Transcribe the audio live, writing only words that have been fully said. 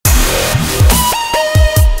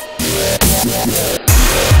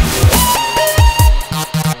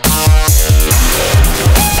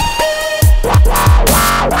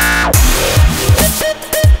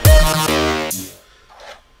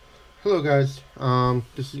Hello guys,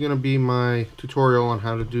 this is going to be my tutorial on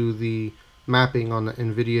how to do the mapping on the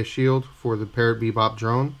Nvidia shield for the Parrot Bebop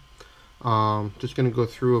drone. Just going to go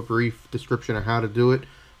through a brief description of how to do it.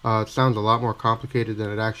 It sounds a lot more complicated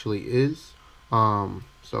than it actually is.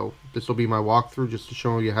 So this will be my walkthrough just to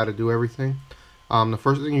show you how to do everything. The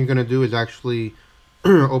first thing you're going to do is actually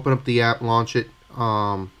open up the app, launch it.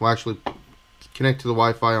 Well, actually connect to the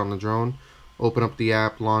Wi-Fi on the drone. Open up the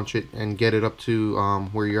app, launch it, and get it up to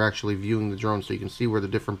where you're actually viewing the drone, so you can see where the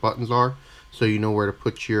different buttons are, so you know where to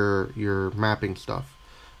put your mapping stuff.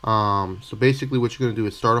 So basically what you're going to do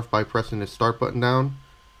is start off by pressing the start button down,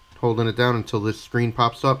 holding it down until this screen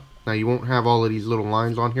pops up. Now you won't have all of these little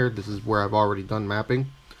lines on here. This is where I've already done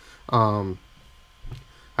mapping. I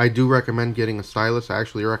do recommend getting a stylus. I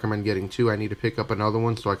actually recommend getting two. I need to pick up another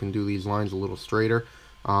one so I can do these lines a little straighter.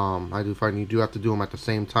 I do find you do have to do them at the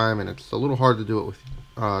same time, and it's a little hard to do it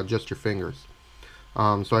with just your fingers.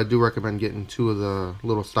 So I do recommend getting two of the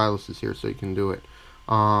little styluses here so you can do it.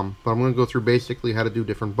 But I'm going to go through basically how to do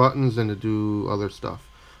different buttons and to do other stuff.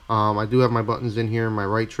 I do have my buttons in here, my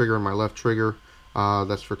right trigger and my left trigger.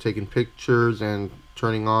 That's for taking pictures and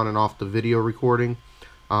turning on and off the video recording.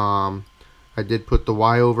 I did put the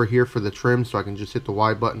Y over here for the trim, so I can just hit the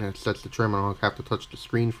Y button and it sets the trim. I don't have to touch the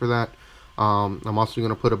screen for that. I'm also going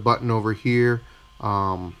to put a button over here.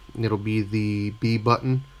 It'll be the B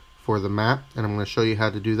button for the map, and I'm going to show you how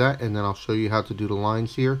to do that, and then I'll show you how to do the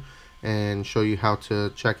lines here and show you how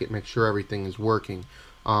to check it, make sure everything is working.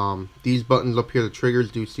 These buttons up here, the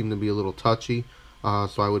triggers, do seem to be a little touchy,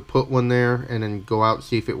 so I would put one there and then go out,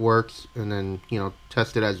 see if it works, and then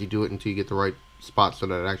test it as you do it until you get the right spot so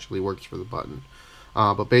that it actually works for the button.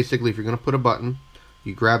 But basically, if you're going to put a button,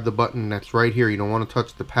 you grab the button that's right here. You don't want to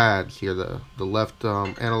touch the pads here, the left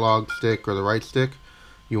analog stick or the right stick.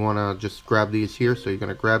 You want to just grab these here. So you're going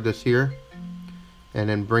to grab this here and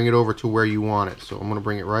then bring it over to where you want it. So I'm going to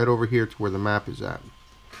bring it right over here to where the map is at.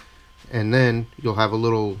 And then you'll have a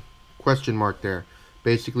little question mark there.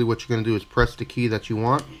 Basically what you're going to do is press the key that you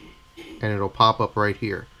want and it'll pop up right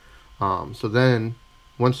here. So then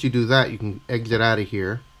once you do that, you can exit out of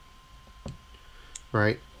here,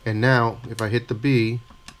 right? And now, if I hit the B,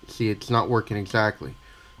 see, it's not working exactly.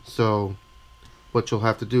 So, what you'll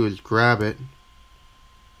have to do is grab it,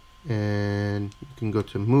 and you can go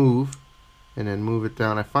to move, and then move it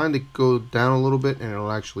down. I find it go down a little bit, and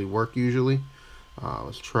it'll actually work usually.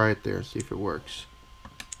 Let's try it there, see if it works.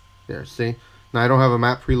 There, see? Now, I don't have a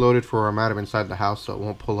map preloaded for where I'm at. I'm inside the house, so it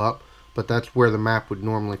won't pull up. But that's where the map would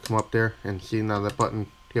normally come up there. And see, now that button,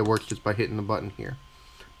 it works just by hitting the button here,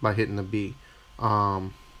 by hitting the B.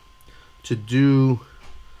 To do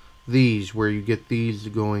these, where you get these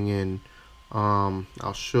going in,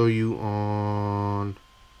 I'll show you on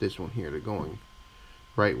this one here, the going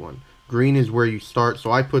right one. Green is where you start,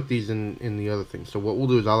 so I put these in the other thing. So what we'll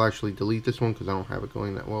do is I'll actually delete this one because I don't have it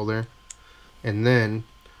going that well there. And then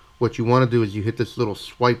what you want to do is you hit this little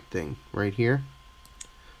swipe thing right here.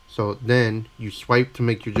 So then you swipe to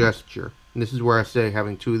make your gesture. And this is where I say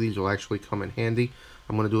having two of these will actually come in handy.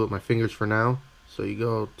 I'm going to do it with my fingers for now. So you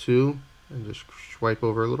go to and just swipe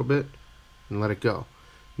over a little bit and let it go.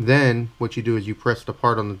 Then what you do is you press the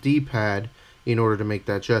part on the D-pad in order to make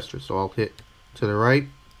that gesture. So I'll hit to the right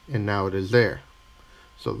and now it is there.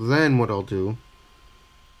 So then what I'll do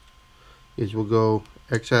is we'll go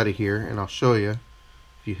X out of here and I'll show you.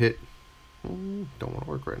 If you hit, don't want to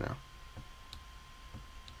work right now.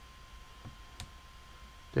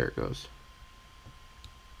 There it goes.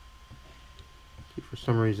 See, for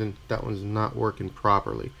some reason that one's not working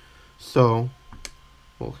properly. So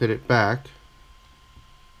we'll hit it back.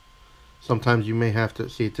 Sometimes you may have to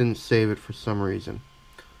see it didn't save it for some reason.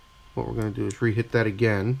 What we're going to do is re-hit that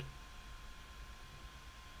again,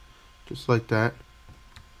 just like that.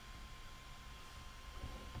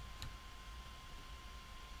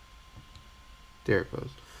 There it goes.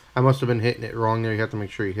 I must have been hitting it wrong there. You have to make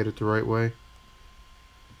sure you hit it the right way.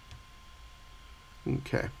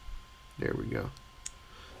 Okay, there we go.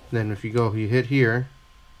 Then if you go, you hit here.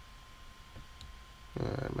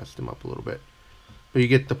 I messed them up a little bit, but you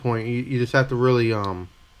get the point. You just have to really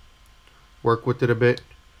work with it a bit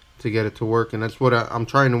to get it to work, and that's what I'm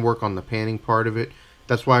trying to work on, the panning part of it.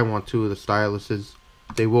 That's why I want two of the styluses.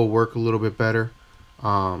 They will work a little bit better.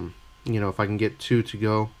 If I can get two to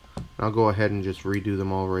go, I'll go ahead and just redo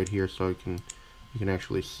them all right here so you can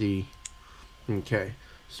actually see. Okay,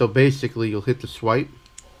 so basically you'll hit the swipe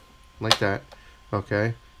like that,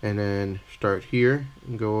 okay, and then start here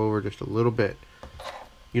and go over just a little bit.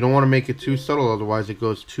 You don't want to make it too subtle, otherwise it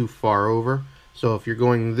goes too far over. So if you're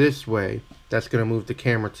going this way, that's going to move the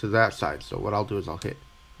camera to that side. So what I'll do is I'll hit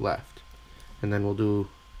left, and then we'll do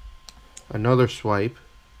another swipe.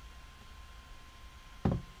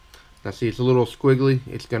 Now see, it's a little squiggly.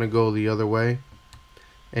 It's going to go the other way.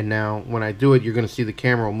 And now when I do it, you're going to see the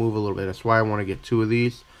camera will move a little bit. That's why I want to get 2 of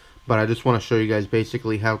these. But I just want to show you guys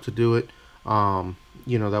basically how to do it.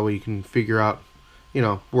 You know, that way you can figure out, you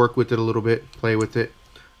know, work with it a little bit, play with it.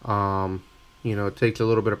 You know, it takes a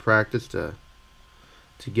little bit of practice to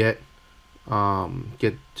get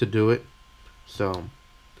to do it. So,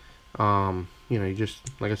 you know, you just,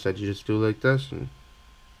 like I said, you just do like this, and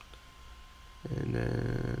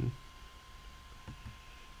then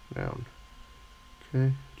down.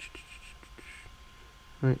 Okay.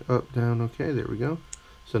 Right, up, down. Okay, there we go.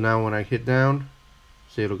 So now when I hit down,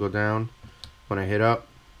 see, it'll go down. When I hit up,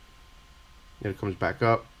 it comes back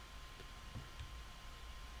up.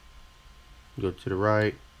 Go to the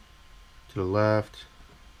right, to the left.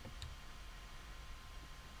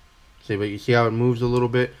 See, but you see how it moves a little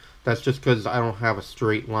bit? That's just because I don't have a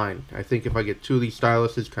straight line. I think if I get 2 of these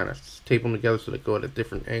styluses, kind of tape them together so they go at a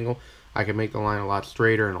different angle, I can make the line a lot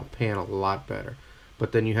straighter and it'll pan a lot better.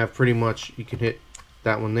 But then you have pretty much, you can hit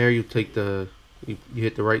that one there. You take the, you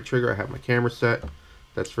hit the right trigger. I have my camera set.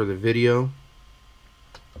 That's for the video.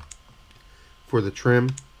 For the trim.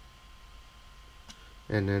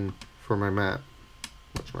 And then for my map,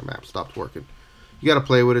 which my map stopped working. You got to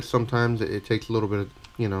play with it sometimes. It takes a little bit of,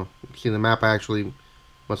 you know, see the map, I actually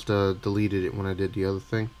must have deleted it when I did the other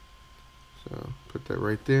thing. So put that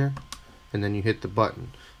right there. And then you hit the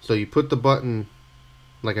button. So you put the button,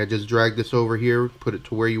 like I just dragged this over here, put it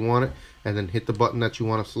to where you want it, and then hit the button that you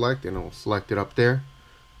want to select, and it will select it up there.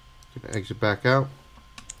 Exit back out.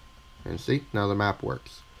 And see, now the map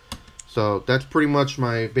works. So that's pretty much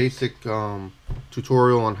my basic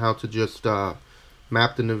tutorial on how to just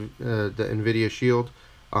map the Nvidia Shield.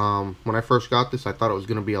 When I first got this, I thought it was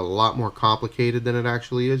going to be a lot more complicated than it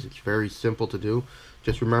actually is. It's very simple to do.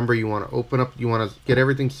 Just remember, you want to open up, you want to get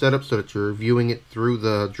everything set up so that you're viewing it through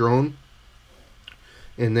the drone.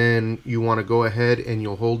 And then you want to go ahead and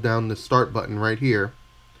you'll hold down the start button right here.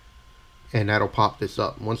 And that'll pop this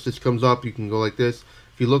up. Once this comes up, you can go like this.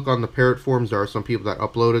 If you look on the Parrot forums, there are some people that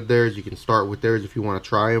uploaded theirs. You can start with theirs if you want to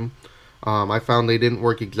try them. I found they didn't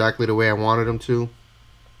work exactly the way I wanted them to.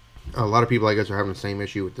 A lot of people, I guess, are having the same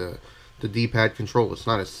issue with the D-pad control. It's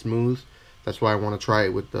not as smooth. That's why I want to try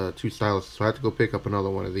it with the 2 styluses. So I have to go pick up another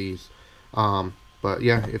one of these. But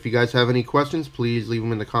yeah, if you guys have any questions, please leave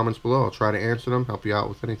them in the comments below. I'll try to answer them, help you out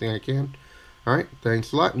with anything I can. Alright,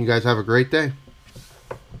 thanks a lot, and you guys have a great day.